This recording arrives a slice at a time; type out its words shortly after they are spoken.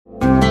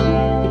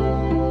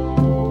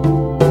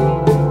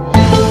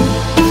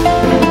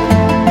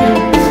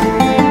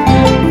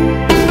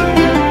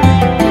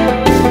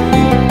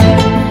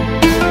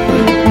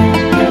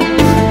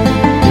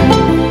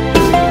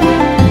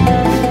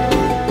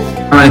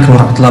عليكم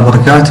ورحمة الله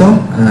وبركاته.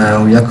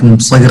 وياكم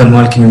صقر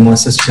المالكي من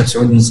مؤسسة الشيخ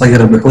سعود من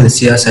صقر بحوث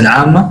السياسة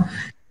العامة.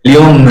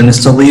 اليوم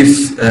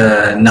نستضيف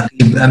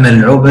نقيب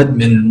أمل عبد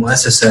من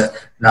المؤسسة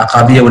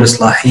العقابية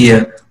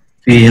والإصلاحية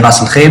في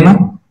رأس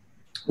الخيمة،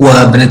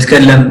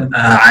 وبنتكلم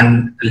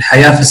عن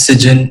الحياة في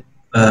السجن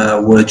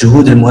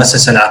وجهود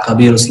المؤسسة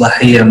العقابية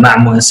والإصلاحية مع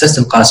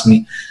مؤسسة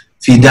القاسمي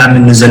في دعم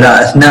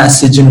النزلاء أثناء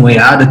السجن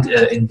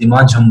وإعادة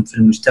اندماجهم في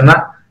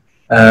المجتمع.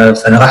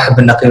 فنرحب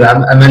بالنقيب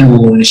أمل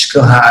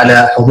ونشكرها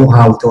على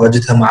حضورها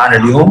وتواجدها معنا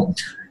اليوم.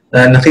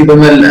 نقيب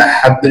أمل،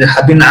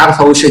 حابين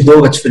نعرف أول شيء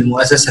دورك في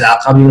المؤسسة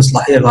العقابية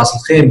والإصلاحية رأس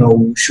الخيمة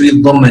وشو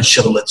يتضمن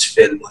شغلك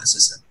في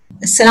المؤسسة.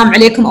 السلام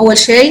عليكم. أول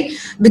شيء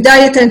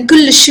بداية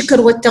كل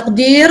الشكر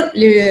والتقدير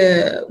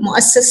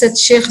لمؤسسة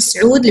الشيخ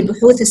سعود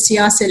لبحوث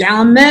السياسة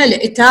العامة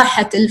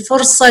لإتاحة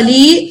الفرصة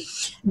لي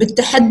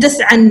بالتحدث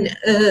عن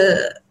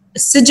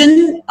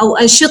السجن أو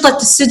أنشطة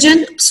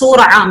السجن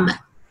بصورة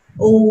عامة،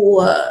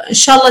 وإن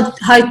شاء الله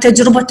هاي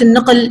تجربة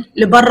النقل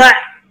لبرع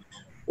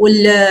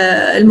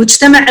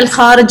والمجتمع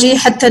الخارجي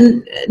حتى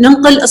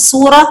ننقل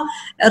الصورة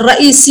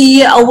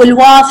الرئيسية أو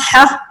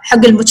الواضحة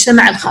حق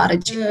المجتمع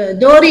الخارجي.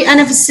 دوري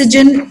أنا في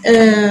السجن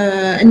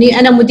أني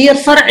أنا مدير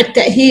فرع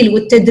التأهيل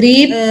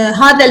والتدريب.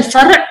 هذا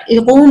الفرع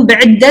يقوم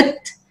بعدة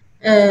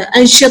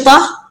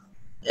أنشطة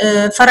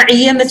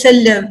فرعية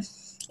مثل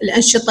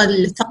الأنشطة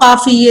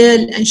الثقافية،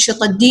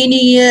 الأنشطة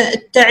الدينية،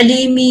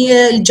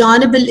 التعليمية،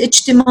 الجانب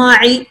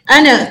الاجتماعي.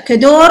 أنا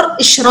كدور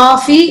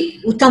إشرافي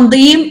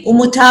وتنظيم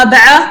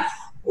ومتابعة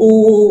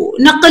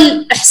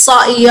ونقل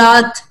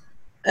إحصائيات،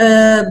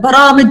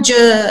 برامج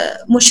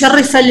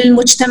مشرفة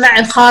للمجتمع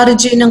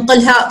الخارجي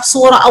ننقلها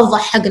بصورة أوضح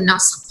حق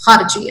الناس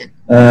خارجيا.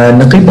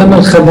 نقيب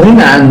أمل،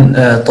 خبرينا عن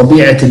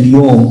طبيعة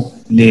اليوم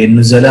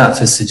للنزلاء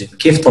في السجن،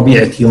 كيف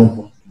طبيعة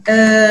يومهم؟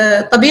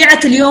 طبيعة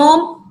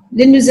اليوم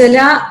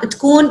للنزلاء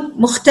تكون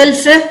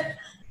مختلفة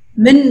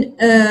من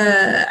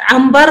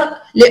عنبر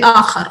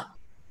لآخر،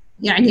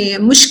 يعني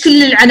مش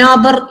كل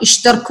العنابر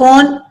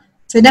يشتركون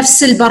في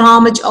نفس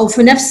البرامج أو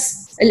في نفس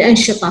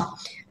الأنشطة.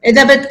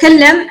 إذا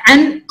بتكلم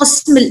عن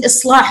قسم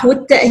الإصلاح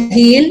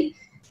والتأهيل،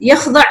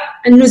 يخضع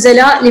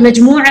النزلاء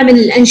لمجموعة من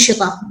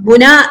الأنشطة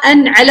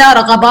بناء على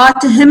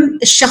رغباتهم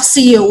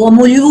الشخصية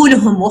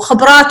وميولهم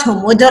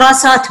وخبراتهم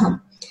ودراساتهم.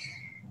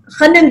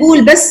 خلنا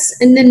نقول بس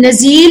أن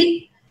النزيل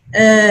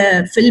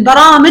في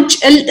البرامج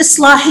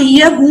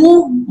الإصلاحية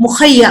هو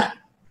مخير،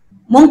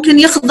 ممكن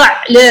يخضع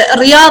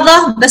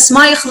للرياضة بس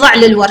ما يخضع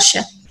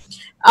للورشة،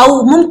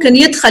 أو ممكن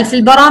يدخل في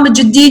البرامج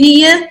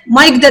الدينية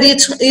ما يقدر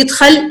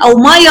يدخل أو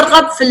ما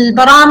يرغب في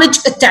البرامج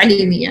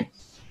التعليمية.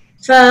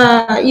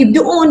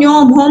 فيبدأون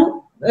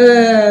يومهم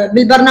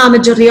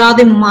بالبرنامج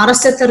الرياضي،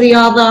 ممارسة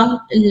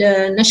الرياضة،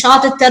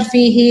 النشاط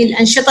الترفيهي،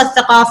 الأنشطة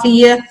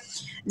الثقافية،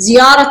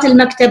 زيارة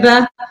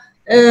المكتبة،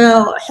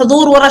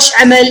 حضور ورش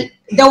عمل،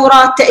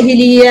 دورات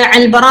تأهيلية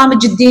عن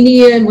البرامج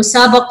الدينية،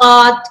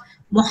 المسابقات،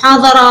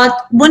 محاضرات،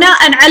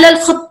 بناء على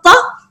الخطة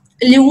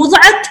اللي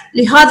وضعت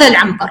لهذا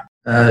العنبر.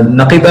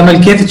 نقيب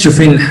أمل، كيف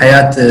تشوفين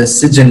حياة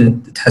السجن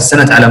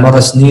تحسنت على مر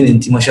السنين؟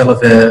 أنت ما شاء الله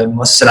في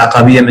المؤسسة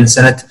العقابية من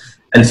سنة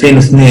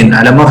 2002،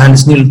 على مر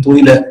هالسنين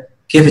الطويلة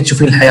كيف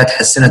تشوفين الحياة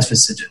تحسنت في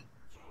السجن؟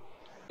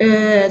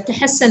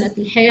 تحسنت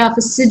الحياة في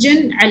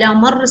السجن على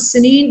مر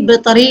السنين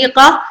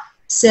بطريقة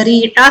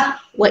سريعة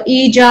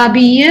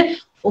وإيجابية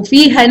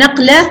وفيها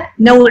نقلة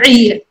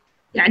نوعية،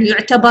 يعني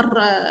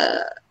يعتبر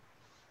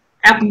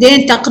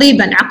عقدين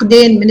تقريبا،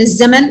 عقدين من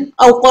الزمن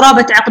أو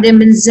قرابة عقدين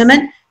من الزمن،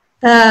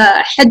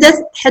 فحدث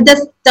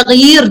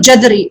تغيير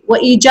جذري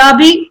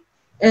وإيجابي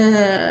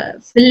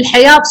في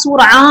الحياة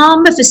بصورة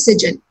عامة في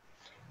السجن.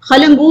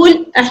 خلينا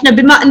نقول احنا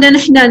بما أننا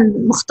نحن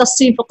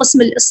مختصين في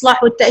قسم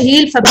الإصلاح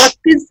والتأهيل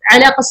فبركز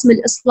على قسم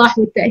الإصلاح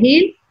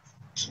والتأهيل.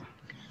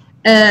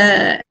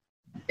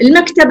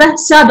 المكتبة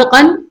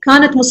سابقا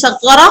كانت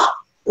مصغرة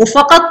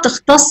وفقط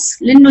تختص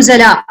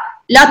للنزلاء،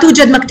 لا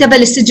توجد مكتبة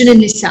لسجن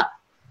النساء،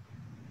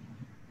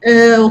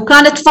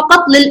 وكانت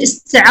فقط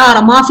للاستعارة،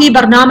 ما في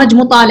برنامج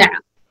مطالعة،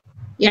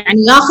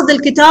 يعني ياخذ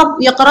الكتاب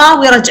يقرأه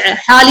ويرجعه.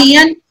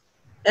 حاليا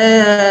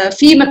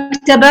في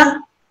مكتبة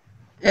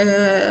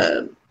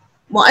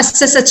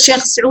مؤسسة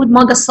الشيخ سعود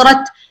ما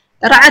قصرت،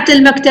 رعت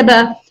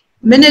المكتبة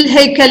من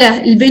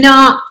الهيكلة،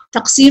 البناء،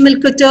 تقسيم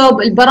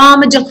الكتب،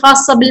 البرامج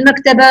الخاصة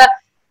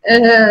بالمكتبة،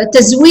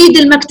 تزويد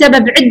المكتبة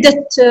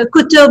بعدة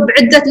كتب،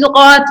 عدة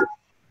لغات.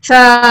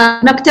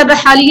 فمكتبة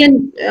حاليا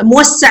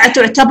موسعة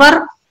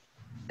تعتبر،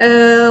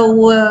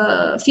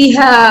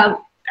 وفيها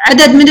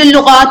عدد من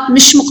اللغات،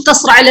 مش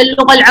مقتصرة على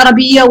اللغة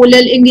العربية ولا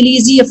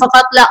الإنجليزية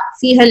فقط، لا،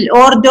 فيها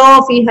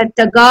الأوردو، فيها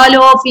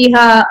التاغالو،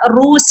 فيها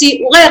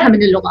الروسي وغيرها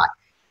من اللغات.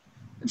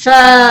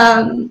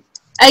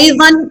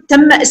 فأيضا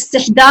تم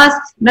استحداث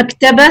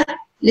مكتبة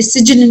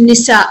لسجن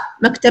النساء،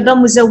 مكتبة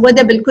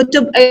مزودة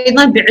بالكتب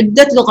أيضا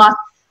بعدة لغات،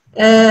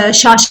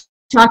 شاشات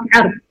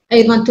عرض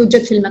أيضا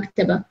توجد في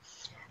المكتبة.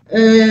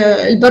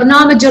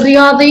 البرنامج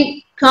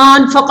الرياضي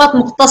كان فقط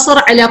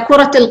مقتصر على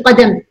كرة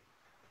القدم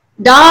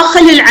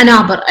داخل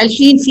العنابر،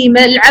 الحين في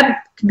ملعب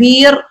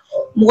كبير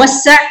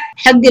موسع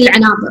حق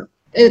العنابر،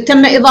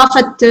 تم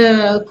إضافة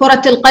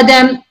كرة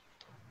القدم،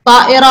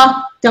 طائرة،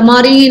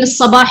 التمارين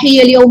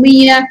الصباحية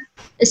اليومية،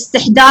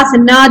 استحداث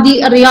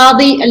النادي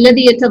الرياضي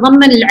الذي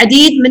يتضمن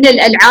العديد من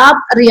الألعاب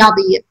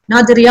الرياضية.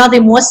 نادي رياضي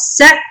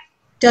موسع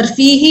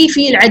ترفيهي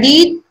فيه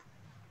العديد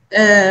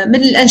من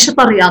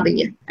الأنشطة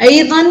الرياضية.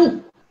 أيضا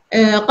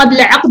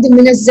قبل عقد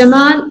من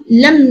الزمان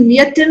لم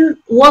يتم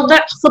وضع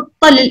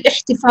خطة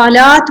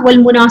للاحتفالات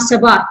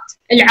والمناسبات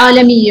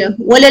العالمية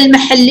ولا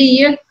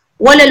المحلية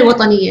ولا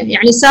الوطنية.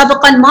 يعني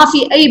سابقا ما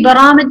في أي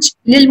برامج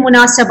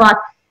للمناسبات.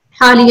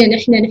 حاليا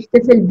احنا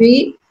نحتفل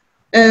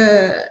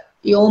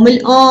بيوم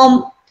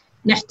الأم،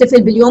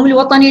 نحتفل باليوم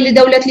الوطني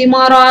لدولة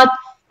الإمارات،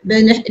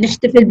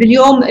 نحتفل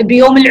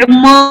بيوم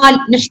العمال،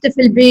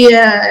 نحتفل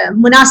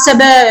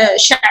بمناسبة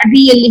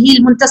شعبية اللي هي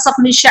المنتصف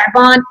من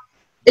شعبان.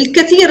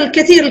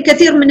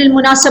 الكثير من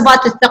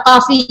المناسبات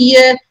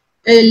الثقافية،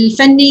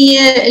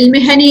 الفنية،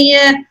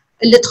 المهنية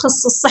اللي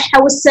تخص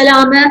الصحة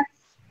والسلامة.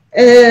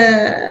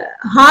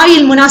 هاي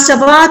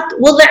المناسبات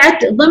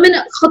وضعت ضمن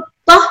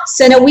خطة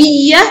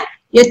سنوية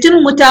يتم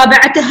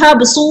متابعتها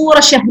بصورة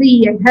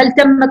شهرية. هل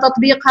تم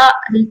تطبيقها؟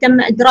 هل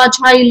تم إدراج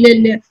هاي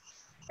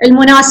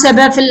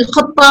المناسبة في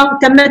الخطة؟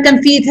 تم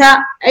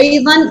تنفيذها؟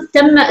 أيضا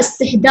تم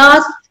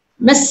استحداث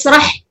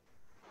مسرح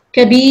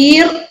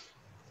كبير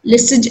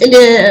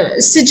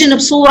للسجن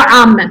بصورة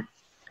عامة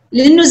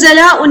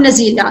للنزلاء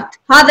والنزيلات.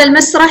 هذا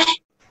المسرح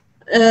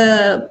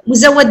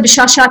مزود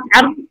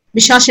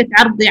بشاشة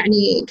عرض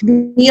يعني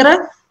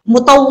كبيرة،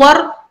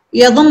 مطور،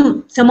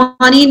 يضم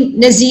 80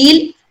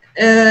 نزيل،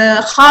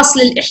 خاص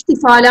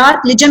للاحتفالات،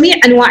 لجميع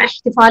أنواع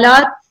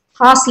الاحتفالات،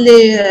 خاص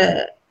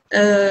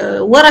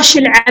لورش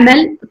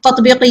العمل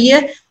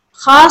التطبيقية،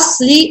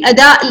 خاص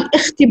لأداء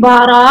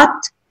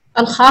الاختبارات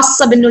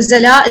الخاصة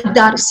بالنزلاء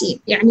الدارسين.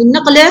 يعني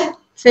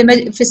النقلة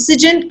في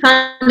السجن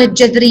كانت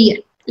جذرية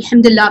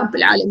الحمد لله رب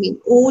العالمين،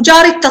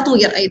 وجاري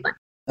التطوير أيضا.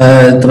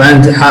 طبعا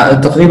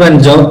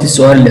تقريبا جاوبتي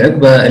السؤال اللي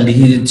عقبه، اللي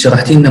هي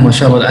شرحتي لنا ما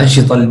شاء الله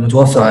الأنشطة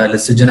المتوفرة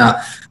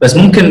للسجناء، بس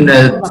ممكن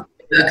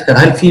أكثر،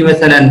 هل في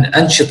مثلا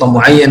أنشطة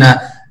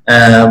معينة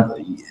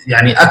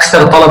يعني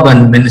أكثر طلبا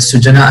من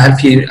السجناء؟ هل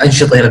في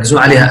أنشطة يركزون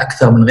عليها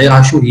أكثر من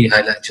غيرها؟ شو هي هاي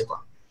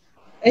الأنشطة؟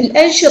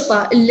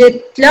 الأنشطة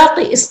اللي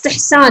تلاقي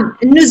استحسان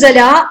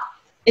النزلاء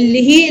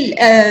اللي هي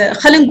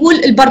خلينا نقول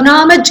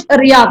البرنامج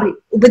الرياضي،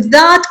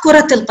 وبالذات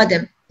كرة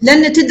القدم،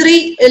 لأن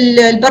تدري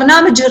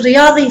البرنامج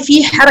الرياضي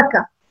فيه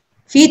حركة،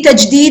 فيه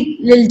تجديد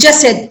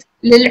للجسد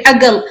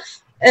للعقل،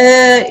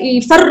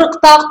 يفرق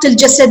طاقته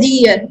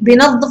الجسدية،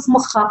 بينظف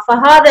مخه.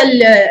 فهذا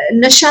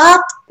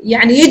النشاط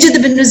يعني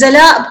يجذب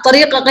النزلاء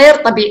بطريقة غير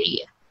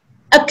طبيعية.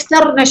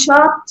 أكثر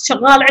نشاط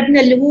شغال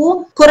عندنا اللي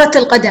هو كرة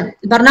القدم،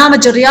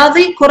 البرنامج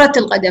الرياضي كرة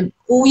القدم،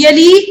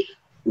 ويليه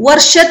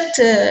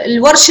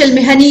الورشة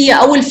المهنية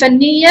أو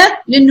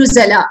الفنية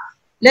للنزلاء،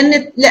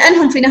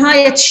 لأنهم في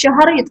نهاية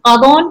الشهر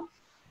يتقاضون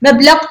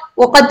مبلغ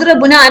وقدره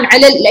بناء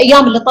على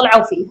الأيام اللي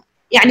طلعوا فيها،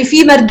 يعني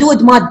في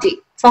مردود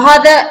مادي،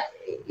 فهذا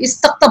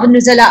يستقطب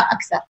النزلاء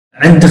أكثر.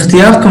 عند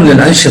اختياركم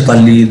للأنشطة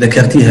اللي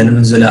ذكرتيها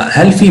للنزلاء،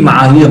 هل في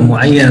معايير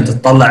معينة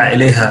تطلع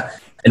إليها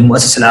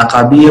المؤسسة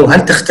العقابية،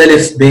 وهل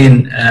تختلف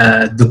بين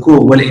الذكور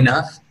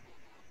والإناث؟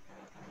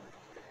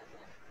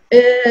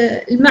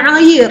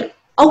 المعايير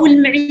أو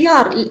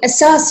المعيار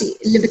الأساسي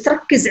اللي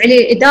بتركز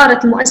عليه إدارة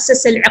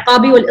المؤسسة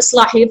العقابية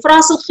والإصلاحية في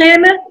رأس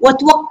الخيمة،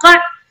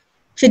 وتوقع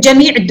في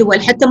جميع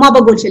الدول حتى ما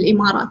بقول في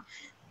الإمارات،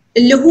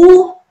 اللي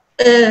هو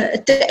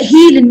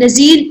تأهيل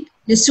النزيل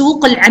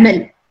لسوق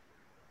العمل.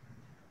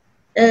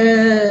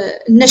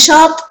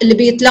 النشاط اللي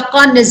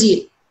بيتلقاه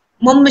النزيل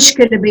مو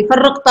مشكلة،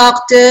 بيفرغ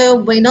طاقته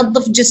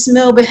وبينظف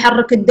جسمه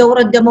وبيحرك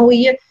الدورة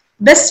الدموية،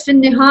 بس في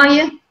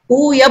النهاية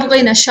هو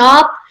يبغي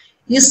نشاط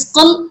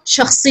يصقل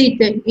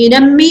شخصيته،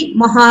 ينمي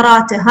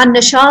مهاراته.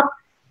 هالنشاط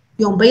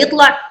يوم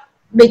بيطلع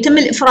بيتم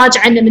الإفراج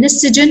عنه من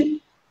السجن،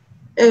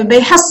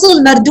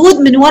 بيحصل مردود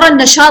من وراء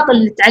النشاط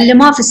اللي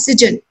تعلماه في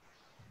السجن.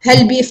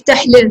 هل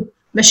بيفتح له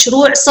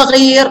مشروع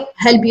صغير،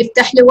 هل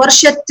بيفتح له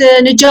ورشة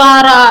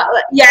نجارة،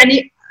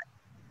 يعني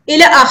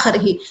إلى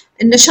آخره.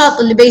 النشاط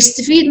اللي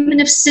بيستفيد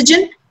منه في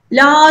السجن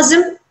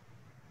لازم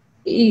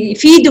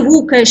يفيده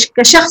هو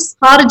كشخص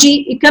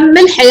خارجي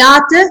يكمل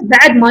حياته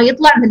بعد ما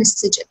يطلع من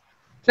السجن.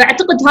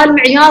 فأعتقد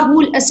هالمعيار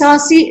هو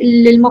الأساسي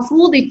اللي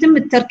المفروض يتم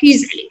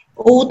التركيز عليه.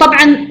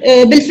 وطبعا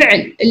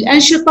بالفعل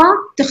الأنشطة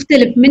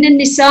تختلف من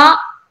النساء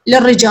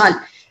للرجال.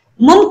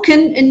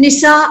 ممكن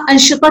النساء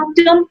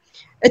أنشطتهم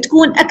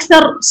تكون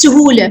أكثر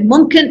سهولة،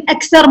 ممكن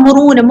أكثر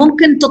مرونة،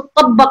 ممكن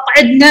تتطبق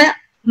عندنا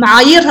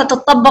معاييرها،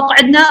 تتطبق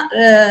عندنا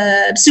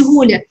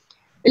بسهولة.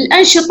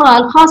 الأنشطة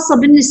الخاصة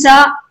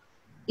بالنساء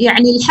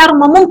يعني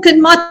الحرمة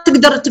ممكن ما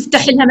تقدر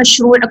تفتح لها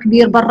مشروع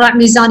كبير برا،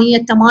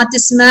 ميزانيتها ما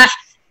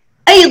تسمح،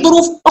 أي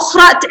ظروف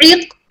أخرى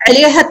تعيق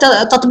عليها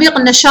تطبيق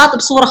النشاط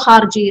بصورة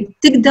خارجية،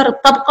 تقدر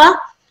تطبقه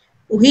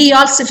وهي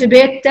جالسة في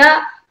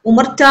بيتها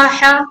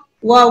ومرتاحة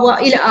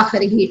وإلى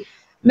آخره.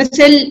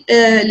 مثل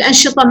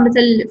الأنشطة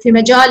مثل في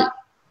مجال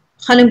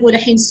خلينا نقول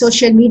الحين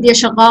السوشيال ميديا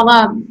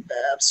شغالة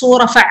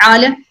بصورة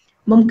فعالة،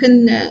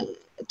 ممكن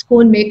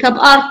تكون ميك اب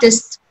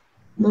ارتست،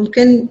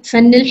 ممكن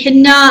فن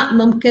الحناء،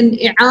 ممكن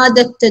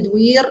إعادة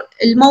تدوير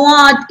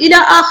المواد إلى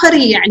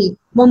آخره. يعني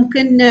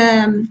ممكن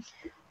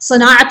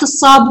صناعة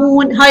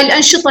الصابون. هاي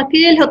الأنشطة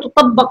كلها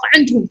تطبق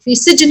عندهم في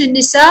سجن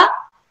النساء،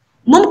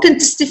 ممكن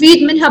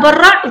تستفيد منها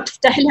برا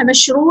وتفتح لها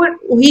مشروع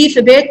وهي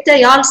في بيتها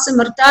جالسة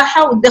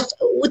مرتاحة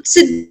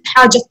وتسد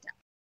حاجتها.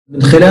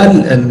 من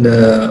خلال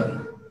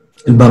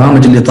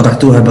البرامج اللي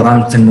طرحتوها،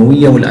 برامج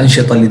تنموية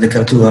والأنشطة اللي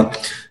ذكرتوها،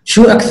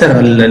 شو أكثر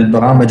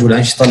البرامج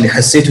والأنشطة اللي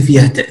حسيتوا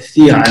فيها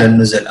تأثير على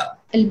النزلاء؟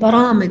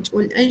 البرامج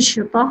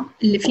والأنشطة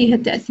اللي فيها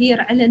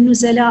تأثير على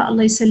النزلاء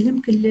الله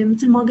يسلمك، اللي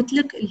مثل ما قلت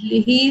لك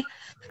اللي هي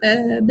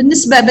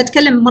بالنسبة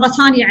بتكلم مرة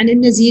ثانية عن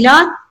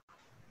النزيلات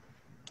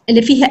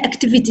اللي فيها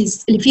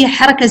اكتيفيتيز، اللي فيها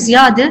حركة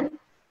زيادة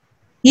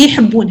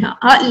يحبونها.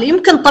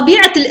 يمكن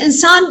طبيعة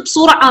الإنسان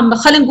بصورة عامة،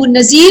 خلينا نقول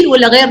نزيل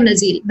ولا غير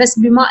نزيل، بس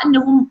بما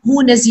أنه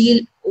هو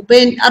نزيل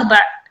وبين 4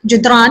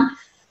 جدران،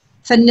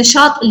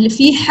 فالنشاط اللي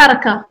فيه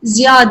حركة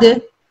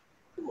زيادة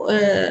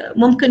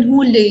ممكن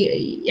هو اللي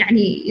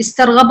يعني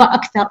يسترغبه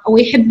أكثر أو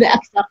يحبه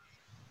أكثر.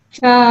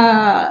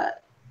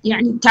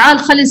 يعني تعال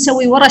خلينا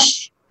نسوي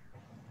ورش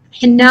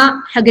حناء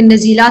حق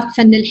النزيلات،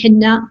 فن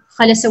الحناء،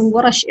 خلينا نسوي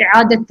ورش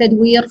إعادة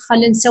تدوير،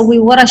 خلينا نسوي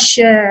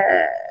ورش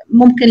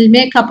ممكن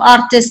الميك اب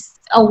ارتست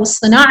أو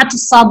صناعة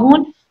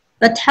الصابون.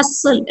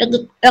 بتحصل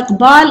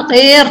إقبال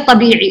غير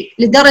طبيعي،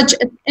 لدرجة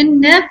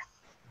إنه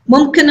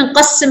ممكن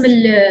نقسم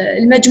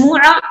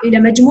المجموعة إلى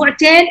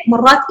مجموعتين،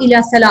 مرات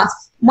إلى 3.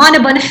 ما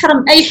نبى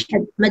نحرم أي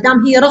حد، ما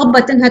دام هي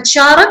رغبة إنها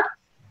تشارك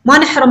ما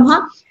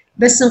نحرمها،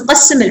 بس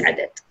نقسم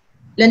العدد،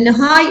 لأن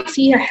هاي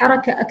فيها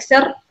حركة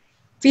أكثر،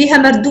 فيها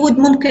مردود،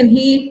 ممكن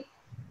هي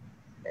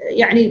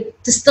يعني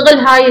تستغل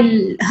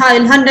هاي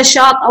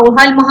النشاط أو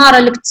هاي المهارة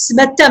اللي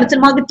اكتسبتها مثل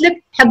ما قلت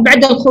لك حق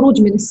بعد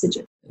الخروج من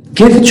السجن.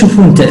 كيف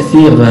تشوفون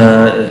تأثير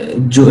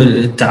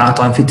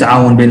طبعا في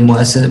تعاون بين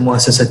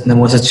مؤسستنا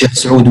مؤسسة الشيخ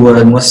سعود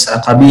والمؤسسة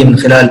العقابية من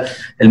خلال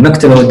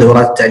المكتبة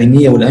والدورات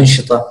التعليمية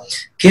والأنشطة،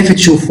 كيف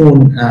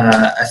تشوفون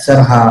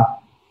أثرها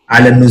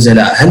على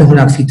النزلاء؟ هل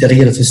هناك في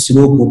تغيير في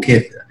السلوك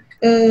وكيف؟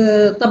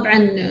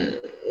 طبعا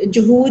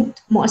جهود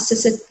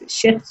مؤسسة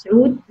الشيخ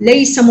سعود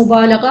ليس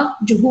مبالغة،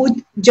 جهود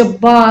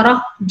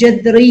جبارة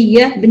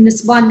جذرية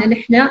بالنسبة لنا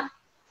نحن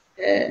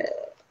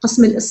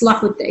قسم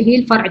الإصلاح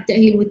والتأهيل، فرع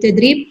التأهيل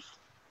والتدريب،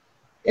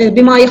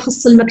 بما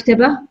يخص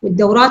المكتبة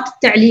والدورات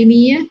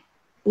التعليمية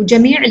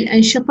وجميع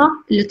الأنشطة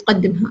اللي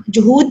تقدمها.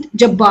 جهود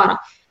جبارة.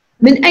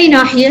 من أي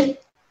ناحية؟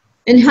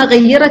 إنها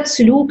غيرت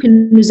سلوك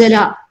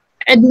النزلاء.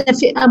 عندنا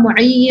فئة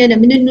معينة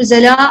من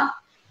النزلاء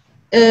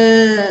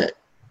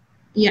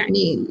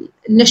يعني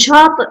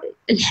النشاط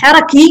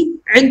الحركي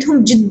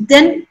عندهم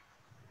جدا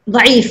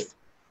ضعيف،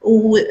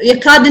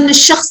 ويكاد أن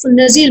الشخص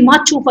النزيل ما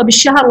تشوفه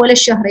بالشهر ولا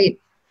الشهرين،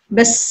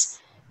 بس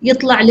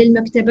يطلع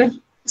للمكتبة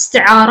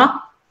استعارة،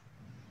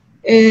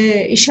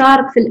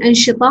 يشارك في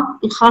الأنشطة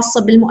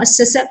الخاصة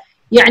بالمؤسسة.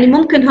 يعني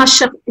ممكن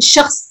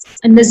الشخص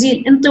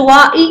النزيل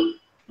انطوائي،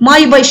 ما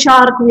يبى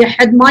يشارك ويا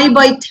حد، ما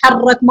يبى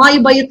يتحرك، ما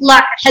يبى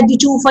يطلع حد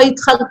يشوفه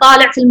يدخل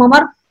طالع في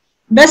الممر،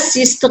 بس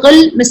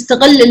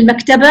مستغل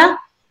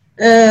المكتبة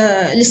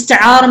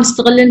الاستعارة،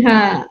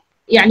 مستغلينها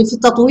يعني في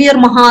تطوير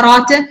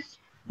مهاراته.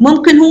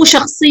 ممكن هو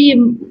شخصية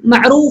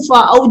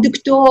معروفة أو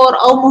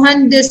دكتور أو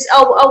مهندس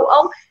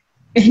أو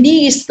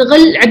هني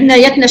يستغل. عندنا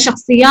يتنا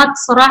شخصيات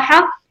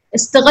صراحة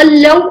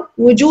استغلوا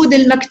وجود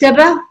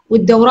المكتبة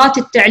والدورات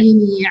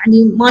التعليمية،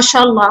 يعني ما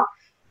شاء الله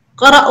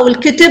قرأوا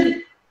الكتب،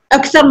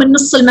 أكثر من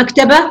نص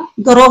المكتبة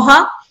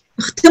قروها،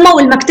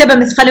 اختموا المكتبة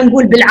مثل خلينا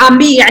نقول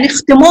بالعامية، يعني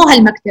اختموها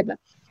المكتبة.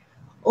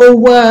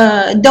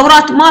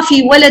 والدورات ما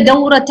في ولا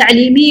دورة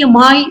تعليمية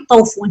ما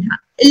يطوفونها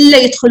إلا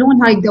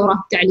يدخلون هاي الدورات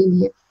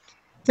التعليمية.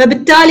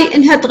 فبالتالي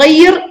إنها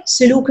تغير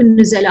سلوك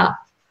النزلاء.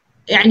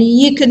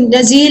 يعني يجيك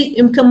النزيل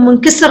يمكن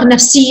منكسر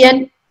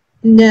نفسياً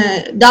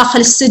داخل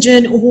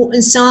السجن وهو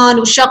إنسان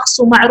وشخص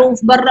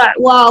ومعروف برا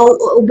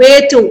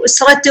وبيته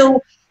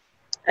وأسرته،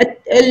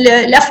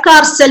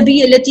 الأفكار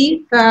السلبية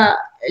التي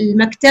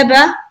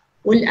فالمكتبة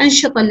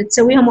والأنشطة اللي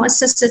تسويها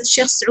مؤسسة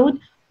الشيخ سعود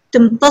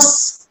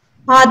تمتص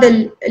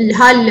هذا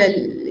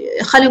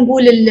خلينا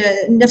نقول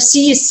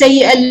النفسية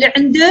السيئة اللي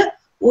عنده،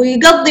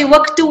 ويقضي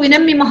وقته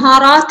وينمي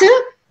مهاراته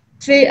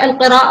في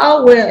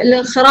القراءة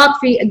والانخراط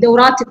في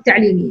الدورات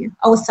التعليمية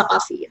أو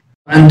الثقافية.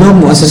 عندهم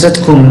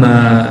مؤسستكم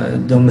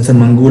دوم مثل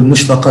ما نقول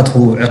مش فقط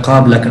هو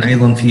عقاب لكن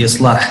أيضا في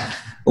إصلاح،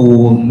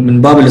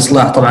 ومن باب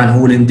الإصلاح طبعا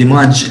هو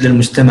الاندماج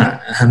للمجتمع،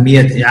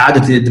 أهمية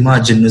إعادة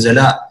إدماج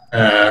النزلاء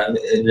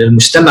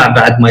للمجتمع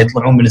بعد ما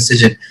يطلعون من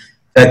السجن.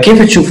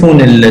 فكيف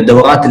تشوفون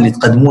الدورات اللي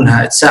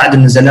تقدمونها تساعد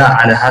النزلاء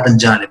على هذا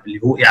الجانب اللي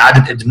هو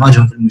إعادة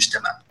إدماجهم في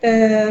المجتمع؟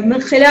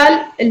 من خلال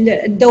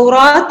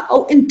الدورات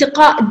أو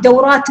انتقاء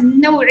الدورات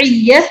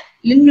النوعية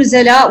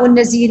للنزلاء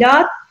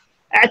والنزيلات،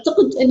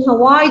 أعتقد أنها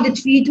وايد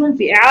تفيدهم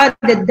في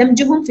إعادة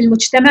دمجهم في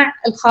المجتمع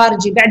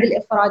الخارجي بعد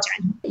الإخراج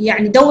عنه.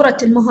 يعني دورة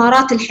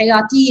المهارات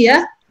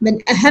الحياتية من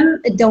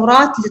أهم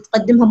الدورات اللي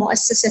تقدمها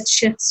مؤسسة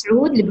الشيخ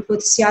سعود لبحوث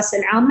السياسة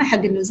العامة حق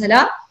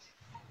النزلاء.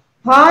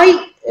 هاي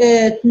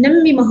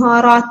تنمي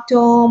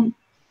مهاراتهم،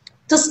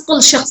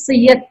 تصقل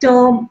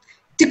شخصيتهم،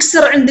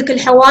 تكسر عندك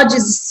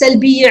الحواجز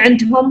السلبية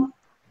عندهم.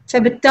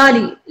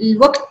 فبالتالي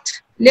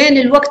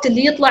الوقت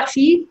اللي يطلع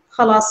فيه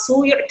خلاص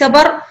هو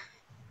يعتبر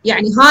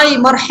يعني هاي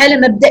مرحلة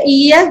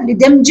مبدئية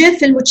لدمجه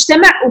في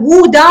المجتمع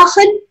وهو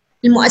داخل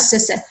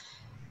المؤسسة.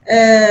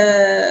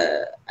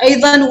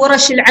 أيضا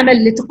ورش العمل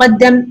اللي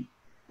تقدم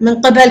من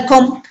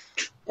قبلكم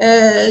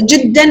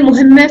جدا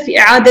مهمة في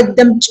إعادة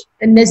دمج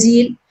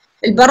النزيل.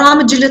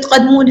 البرامج اللي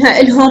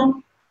تقدمونها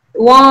لهم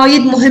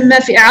وايد مهمة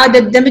في إعادة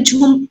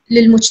دمجهم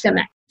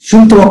للمجتمع. شو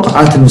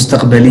التوقعات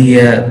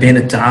المستقبلية بين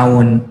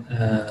التعاون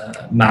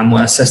مع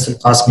مؤسسة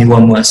القاسمي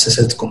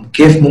ومؤسستكم؟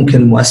 كيف ممكن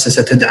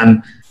المؤسسة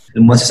تدعم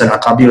المؤسسة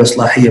العقابية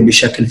والإصلاحية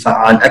بشكل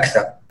فعال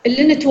أكثر؟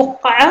 اللي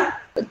نتوقعه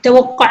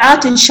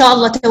التوقعات إن شاء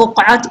الله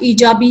توقعات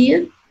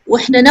إيجابية،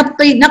 وإحنا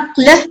نبقي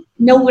نقلة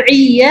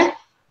نوعية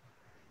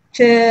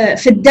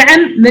في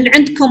الدعم من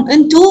عندكم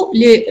أنتم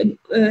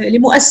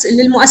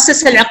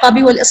للمؤسسة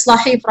العقابية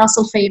والإصلاحية في راس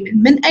الخيمة.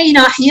 من أي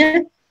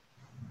ناحية؟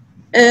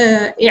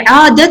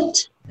 إعادة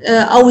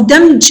أو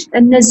دمج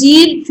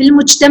النزيل في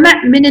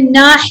المجتمع من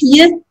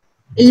الناحية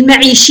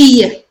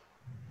المعيشية،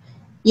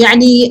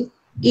 يعني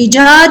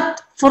إيجاد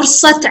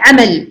فرصة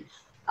عمل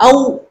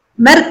أو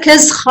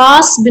مركز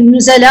خاص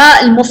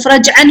بالنزلاء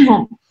المفرج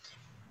عنهم،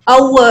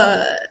 أو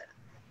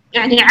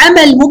يعني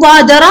عمل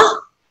مبادرة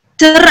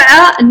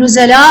ترعى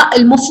النزلاء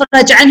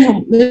المفرج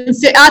عنهم من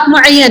فئات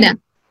معينة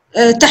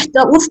تحت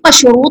وفق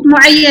شروط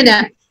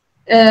معينة،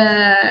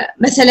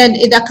 مثلا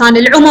إذا كان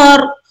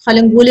العمر،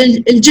 خلينا نقول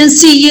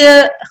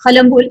الجنسية،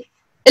 خلينا نقول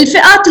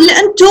الفئات اللي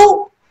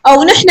أنتم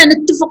أو نحن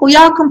نتفق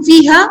وياكم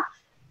فيها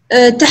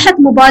تحت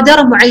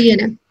مبادرة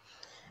معينة.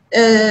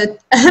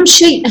 أهم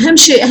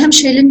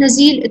شيء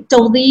للنزيل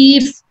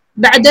التوظيف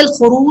بعد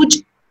الخروج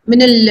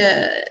من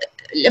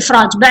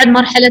الإفراج، بعد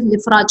مرحلة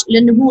الإفراج،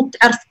 لأنه هو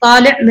تعرف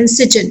طالع من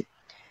سجن،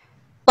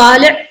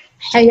 طالع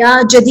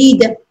حياة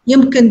جديدة،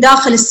 يمكن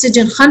داخل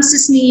السجن 5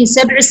 سنين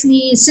 7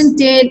 سنين 2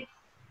 سنين.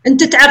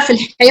 أنت تعرف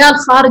الحياة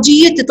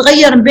الخارجية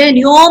تتغير بين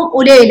يوم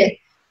وليلة،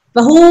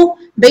 فهو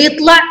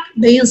بيطلع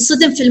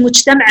بينصدم في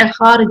المجتمع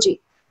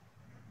الخارجي،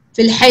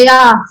 في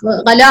الحياة،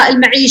 في غلاء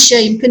المعيشة،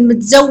 يمكن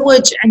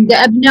متزوج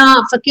عنده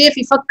أبناء، فكيف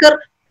يفكر؟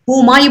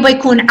 هو ما يبى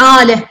يكون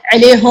عالة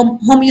عليهم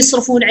هم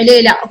يصرفون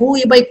عليه، لا هو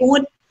يبى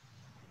يكون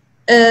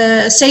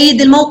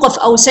سيد الموقف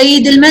أو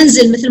سيد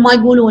المنزل مثل ما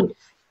يقولون.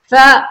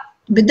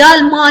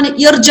 فبدال ما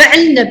يرجع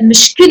لنا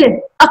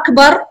بمشكلة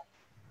أكبر،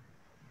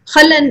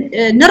 خلنا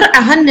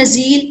نرعى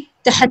هالنزيل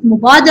تحت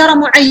مبادرة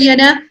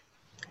معينة،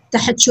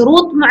 تحت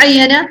شروط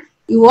معينة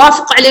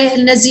يوافق عليه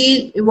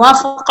النزيل،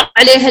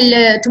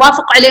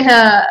 توافق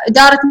عليها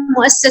إدارة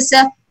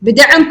المؤسسة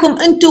بدعمكم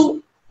أنتم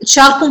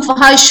تشاركون في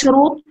هاي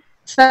الشروط.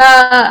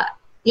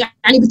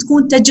 يعني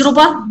بتكون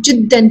تجربة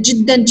جدا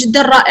جدا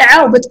جدا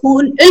رائعة،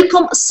 وبتكون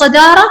لكم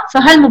الصدارة في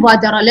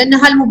هالمبادرة، لأن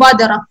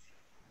هالمبادرة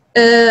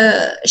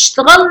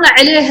اشتغلنا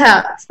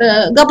عليها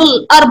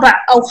قبل 4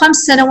 أو 5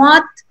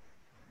 سنوات،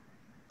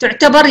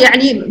 تعتبر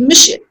يعني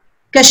مش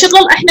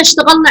كشغل احنا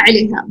اشتغلنا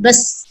عليها،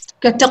 بس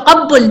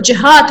كتقبل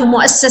جهات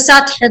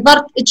ومؤسسات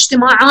حضرت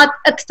اجتماعات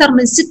أكثر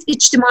من 6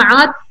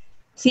 اجتماعات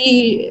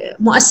في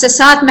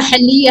مؤسسات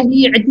محلية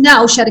هي عندنا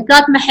أو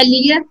شركات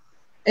محلية،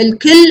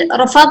 الكل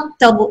رفض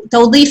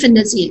توظيف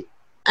النزيل.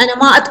 أنا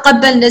ما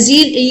أتقبل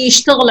نزيل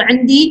يشتغل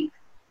عندي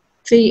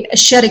في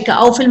الشركة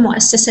أو في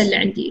المؤسسة اللي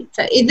عندي.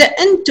 فإذا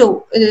أنتوا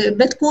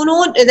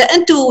إذا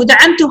أنتوا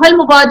دعمتوا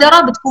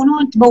هالمبادرة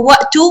بتكونون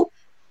تبوأتوا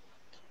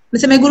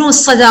مثل ما يقولون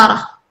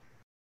الصدارة.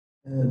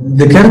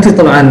 ذكرتي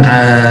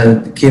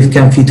طبعا كيف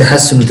كان في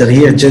تحسن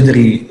وتغيير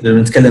جذري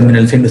لما نتكلم من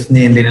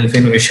 2002 لين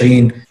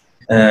 2020،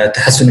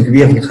 تحسن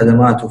كبير في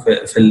الخدمات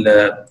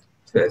وفي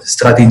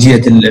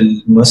استراتيجية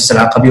المؤسسة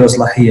العقابية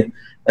والإصلاحية.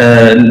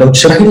 لو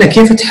تشرح لنا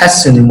كيف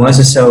تحسن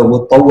المؤسسة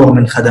وتطور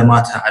من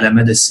خدماتها على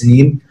مدى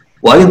السنين،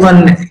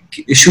 وأيضا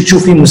شو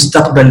تشوفين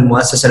مستقبل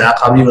المؤسسة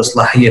العقابية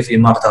والإصلاحية في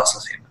إمارة راس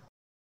الخيمة؟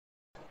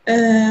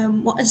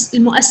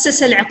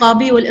 المؤسسة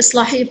العقابية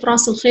والإصلاحية في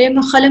راس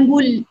الخيمة، خلينا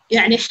نقول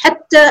يعني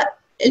حتى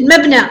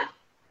المبنى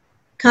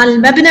كان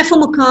المبنى في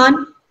مكان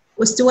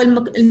واستوى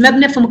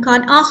المبنى في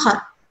مكان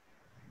آخر.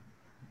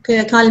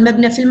 كان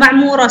المبنى في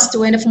المعمورة،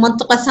 استوينا في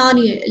منطقة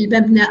ثانية،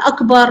 المبنى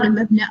أكبر،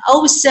 المبنى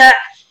أوسع.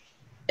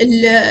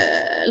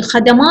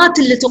 الخدمات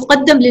اللي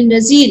تقدم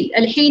للنزيل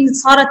الحين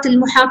صارت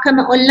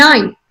المحاكمة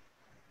أونلاين،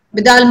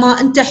 بدال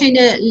ما أنت حين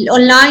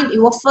الأونلاين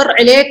يوفر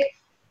عليك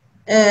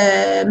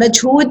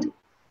مجهود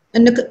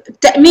انك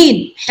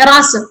تأمين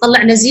حراسة،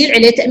 تطلع نزيل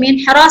عليه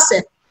تأمين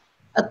حراسة،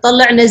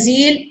 تطلع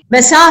نزيل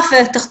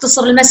مسافة،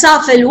 تختصر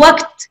المسافة،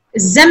 الوقت،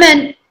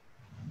 الزمن.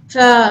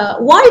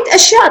 فوايد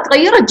أشياء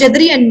تغيرت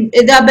جذريا.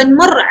 إذا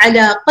بنمر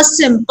على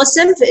قسم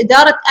في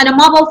إدارة، أنا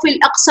ما بوفي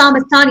الأقسام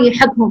الثانية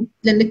حقهم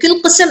لأن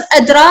كل قسم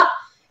أدرى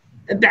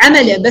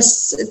بعمله،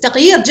 بس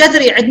تغيير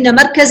جذري. عندنا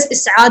مركز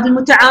إسعاد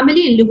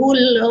المتعاملين اللي هو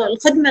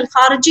الخدمة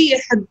الخارجية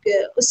حق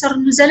أسر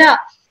النزلاء.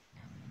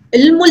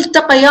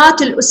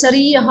 الملتقيات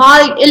الأسرية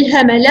هاي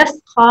إلها ملف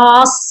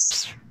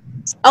خاص.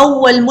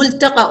 أول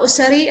ملتقى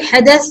أسري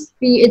حدث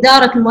في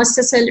إدارة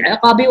المؤسسة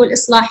العقابية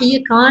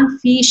والإصلاحية كان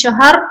في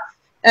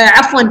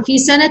في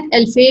سنة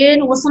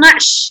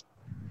 2012.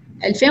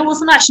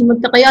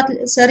 الملتقيات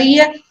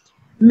الأسرية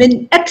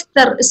من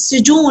أكثر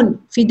السجون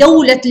في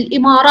دولة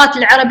الإمارات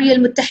العربية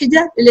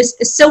المتحدة اللي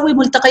تسوي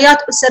ملتقيات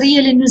أسرية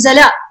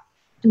للنزلاء.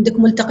 عندك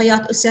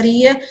ملتقيات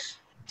أسرية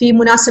في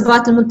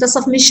مناسبات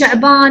المنتصف من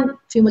شعبان،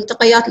 في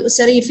ملتقيات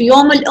الأسرية في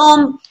يوم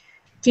الأم،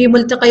 في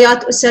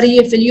ملتقيات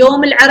أسرية في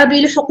اليوم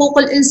العربي لحقوق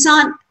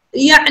الإنسان.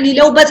 يعني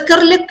لو بذكر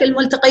لك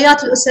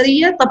الملتقيات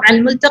الأسرية، طبعا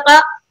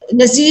الملتقى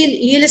نزيل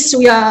يجلس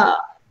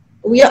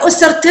ويا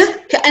أسرته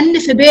كأنه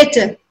في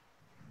بيته،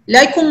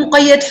 لا يكون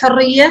مقيد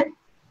حرية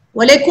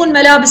ولا يكون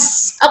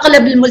ملابس،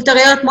 أغلب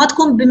الملتقيات ما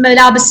تكون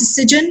بملابس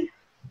السجن.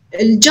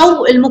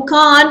 الجو،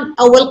 المكان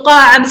أو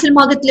القاعة مثل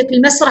ما قلت لك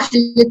المسرح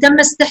اللي تم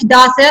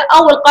استحداثه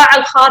أو القاعة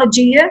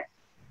الخارجية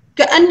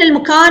كأن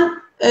المكان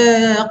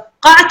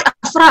قاعة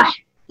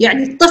أفراح.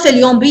 يعني الطفل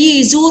يوم بيجي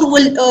يزور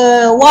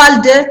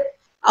والده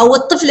أو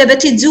الطفلة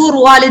بتي تزور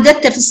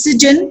والدتها في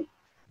السجن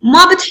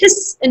ما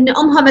بتحس إن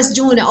أمها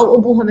مسجونة أو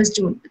أبوها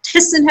مسجون،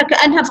 بتحس إنها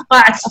كأنها في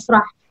قاعة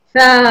أفراح.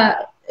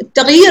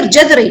 فالتغيير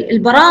جذري.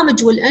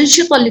 البرامج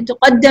والأنشطة اللي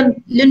تقدم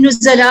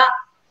للنزلاء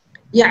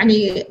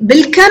يعني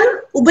بالكم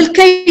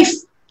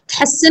وبالكيف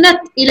تحسنت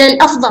إلى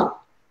الأفضل.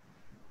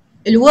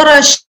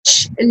 الورش،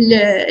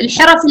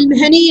 الحرف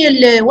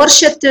المهنية،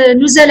 ورشة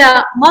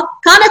نزلاء ما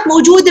كانت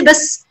موجودة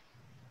بس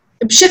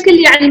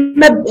بشكل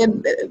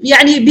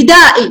يعني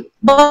بدائي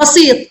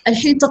بسيط،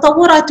 الحين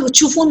تطورت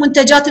وتشوفون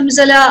منتجات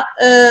النزلاء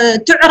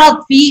تعرض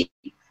في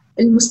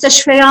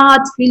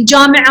المستشفيات، في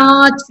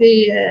الجامعات،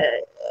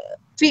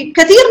 في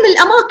كثير من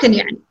الأماكن.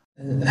 يعني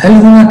هل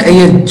هناك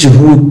أي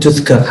جهود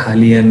تذكر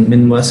حاليا من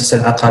المؤسسة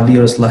العقابية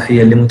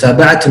والإصلاحية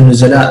لمتابعة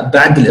النزلاء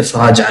بعد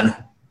الإفراج عنهم؟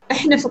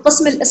 احنا في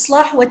قسم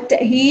الإصلاح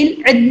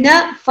والتأهيل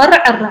عندنا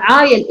فرع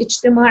الرعاية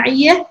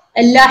الاجتماعية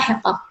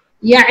اللاحقة،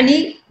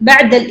 يعني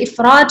بعد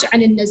الإفراج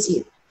عن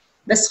النزيل.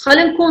 بس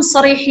خلينا نكون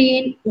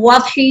صريحين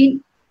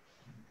واضحين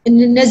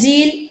إن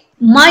النزيل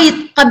ما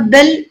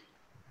يتقبل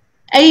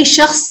أي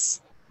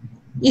شخص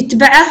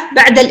يتبعه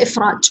بعد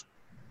الإفراج.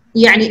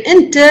 يعني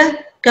أنت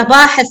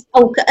كباحث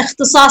أو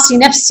كاختصاصي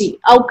نفسي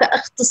أو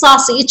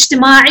كاختصاصي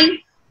اجتماعي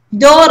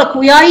دورك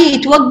وياي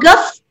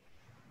يتوقف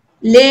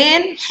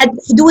لين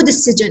حدود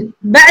السجن.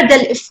 بعد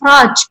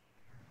الإفراج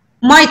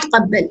ما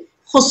يتقبل،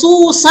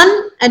 خصوصاً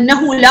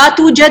أنه لا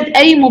توجد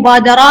أي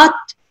مبادرات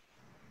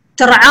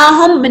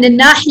ترعاهم من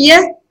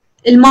الناحية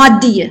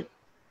المادية.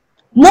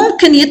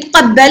 ممكن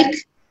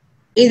يتقبلك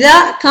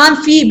إذا كان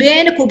في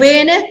بينك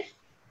وبينه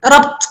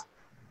ربط،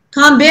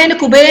 كان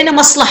بينك وبينه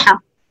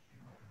مصلحة،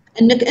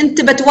 أنك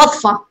أنت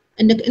بتوظفه،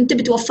 أنك أنت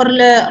بتوفر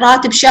له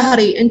راتب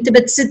شهري، أنت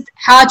بتسد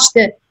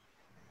حاجته،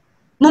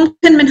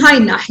 ممكن من هاي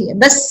الناحية.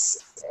 بس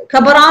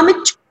كبرامج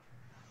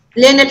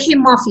لين الحين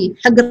ما في.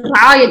 حق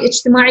الرعاية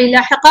الاجتماعية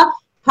اللاحقة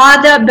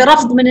هذا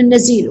برفض من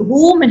النزيل،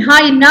 وهو من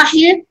هاي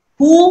الناحية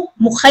هو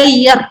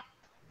مخير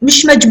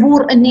مش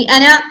مجبور أني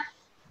أنا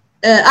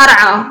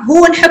أرعى.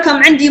 هو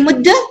انحكم عندي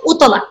مدة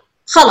وطلع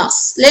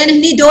خلاص، لين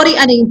هني دوري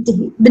أنا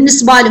ينتهي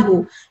بالنسبة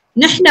له.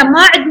 نحن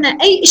ما عندنا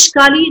أي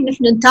إشكالية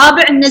نحن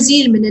نتابع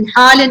النزيل من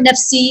الحالة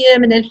النفسية،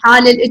 من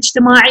الحالة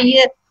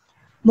الاجتماعية،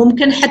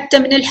 ممكن حتى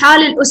من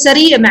الحالة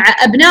الأسرية مع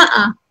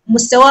أبنائه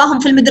مستواهم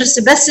في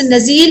المدرسة. بس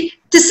النزيل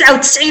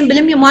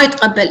 99% ما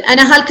يتقبل.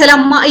 أنا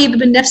هالكلام ما أجيب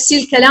من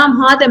نفسي،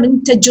 الكلام هذا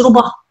من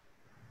تجربة.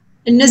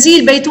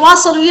 النزيل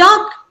بيتواصل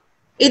وياك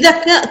إذا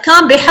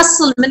كان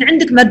بيحصل من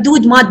عندك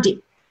مردود مادي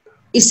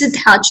يسد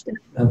حاجته.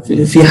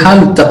 في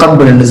حال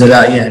تقبل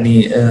النزلاء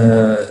يعني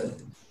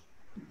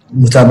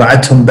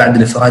متابعتهم بعد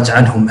الإفراج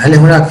عنهم، هل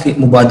هناك في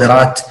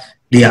مبادرات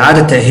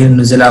لإعادة تأهيل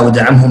النزلاء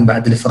ودعمهم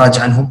بعد الإفراج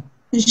عنهم؟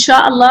 إن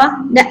شاء الله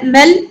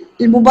نأمل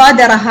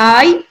المبادرة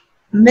هاي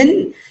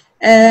من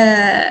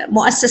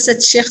مؤسسة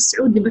الشيخ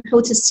سعود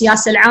لبحوث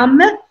السياسة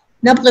العامة.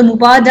 نبغي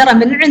مبادرة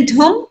من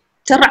عندهم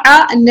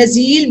ترعى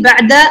النزيل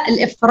بعد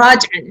الإفراج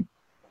عنه،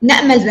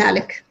 نأمل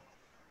ذلك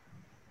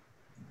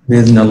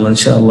بإذن الله إن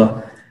شاء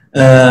الله.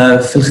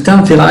 في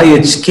الختام في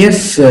رأيك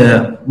كيف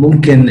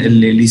ممكن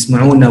اللي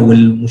يسمعونا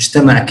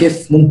والمجتمع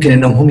كيف ممكن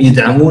أنهم هم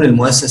يدعمون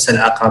المؤسسة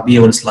العقابية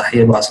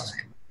والإصلاحية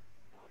بأساسها؟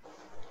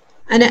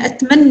 أنا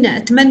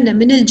أتمنى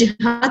من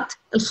الجهات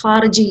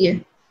الخارجية،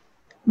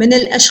 من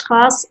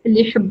الأشخاص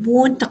اللي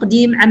يحبون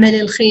تقديم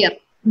عمل الخير،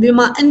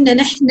 بما أن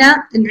نحن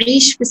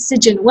نعيش في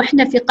السجن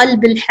وإحنا في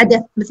قلب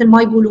الحدث مثل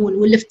ما يقولون،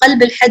 واللي في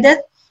قلب الحدث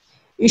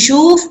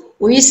يشوف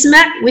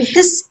ويسمع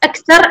ويحس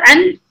أكثر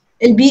عن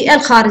البيئة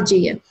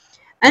الخارجية.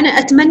 أنا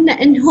أتمنى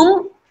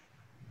أنهم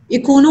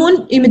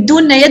يكونون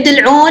يمدوننا يد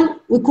العون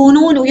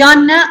ويكونون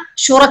ويانا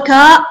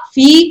شركاء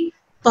في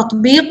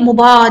تطبيق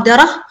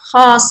مبادرة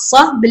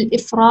خاصة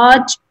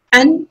بالإفراج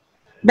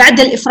بعد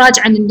الإفراج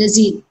عن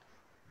النزيل.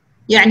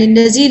 يعني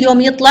النزيل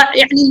يوم يطلع،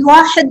 يعني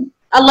الواحد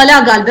الله لا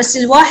قال، بس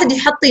الواحد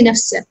يحطي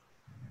نفسه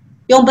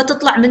يوم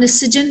بتطلع من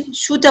السجن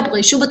شو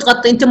تبغي، شو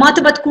بتغطي؟ أنت ما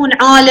تبغى تكون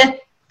عالة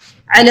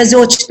على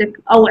زوجتك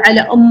أو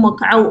على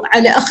أمك أو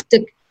على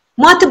أختك،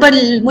 ما تبغى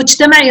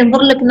المجتمع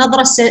ينظر لك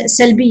نظرة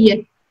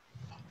سلبية.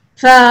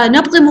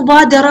 فنبغي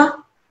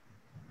مبادرة،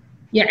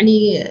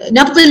 يعني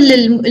نبغي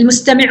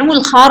المستمعون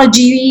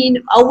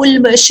الخارجيين أو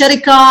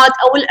الشركات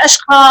أو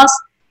الأشخاص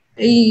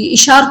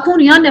يشاركون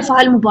ويانا في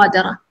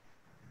هالمبادرة،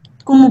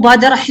 تكون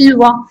مبادرة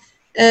حلوة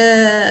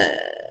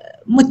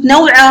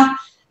متنوعة،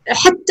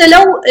 حتى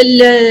لو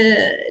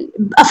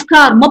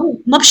بأفكار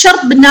ما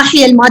بشرط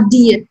بالناحية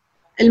المادية،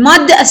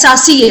 المادة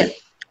أساسية،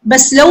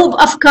 بس لو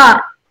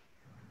بأفكار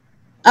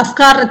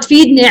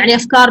تفيدنا، يعني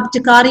أفكار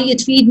ابتكارية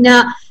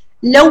تفيدنا،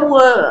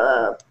 لو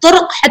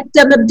طرق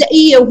حتى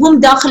مبدئية وهم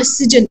داخل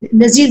السجن،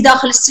 النزيل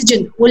داخل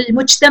السجن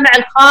والمجتمع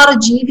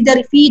الخارجي يقدر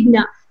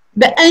يفيدنا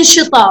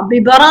بأنشطة،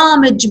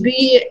 ببرامج،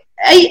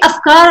 بأي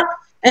أفكار.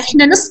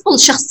 إحنا نصقل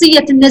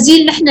شخصية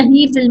النزيل نحن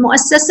هني في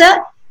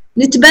المؤسسة،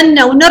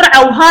 نتبنى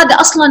ونرعى، وهذا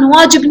أصلاً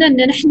واجبنا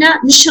إن نحن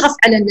نشرف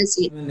على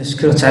النزيل.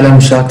 نشكرك على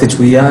مشاركتك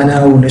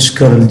ويانا،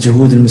 ونشكر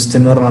الجهود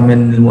المستمرة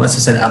من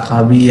المؤسسة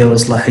العقابية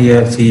والإصلاحية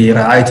في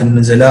رعاية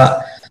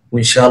النزلاء،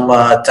 وإن شاء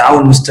الله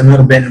التعاون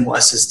مستمر بين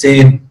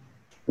المؤسستين،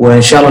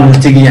 وإن شاء الله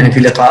نلتقي يعني في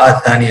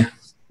لقاءات ثانية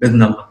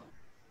بإذن الله.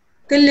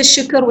 كل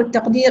الشكر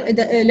والتقدير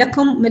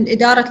لكم من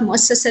إدارة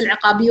المؤسسة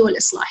العقابية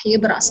والإصلاحية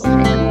برأس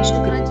الخير.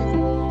 شكرا جزيلا.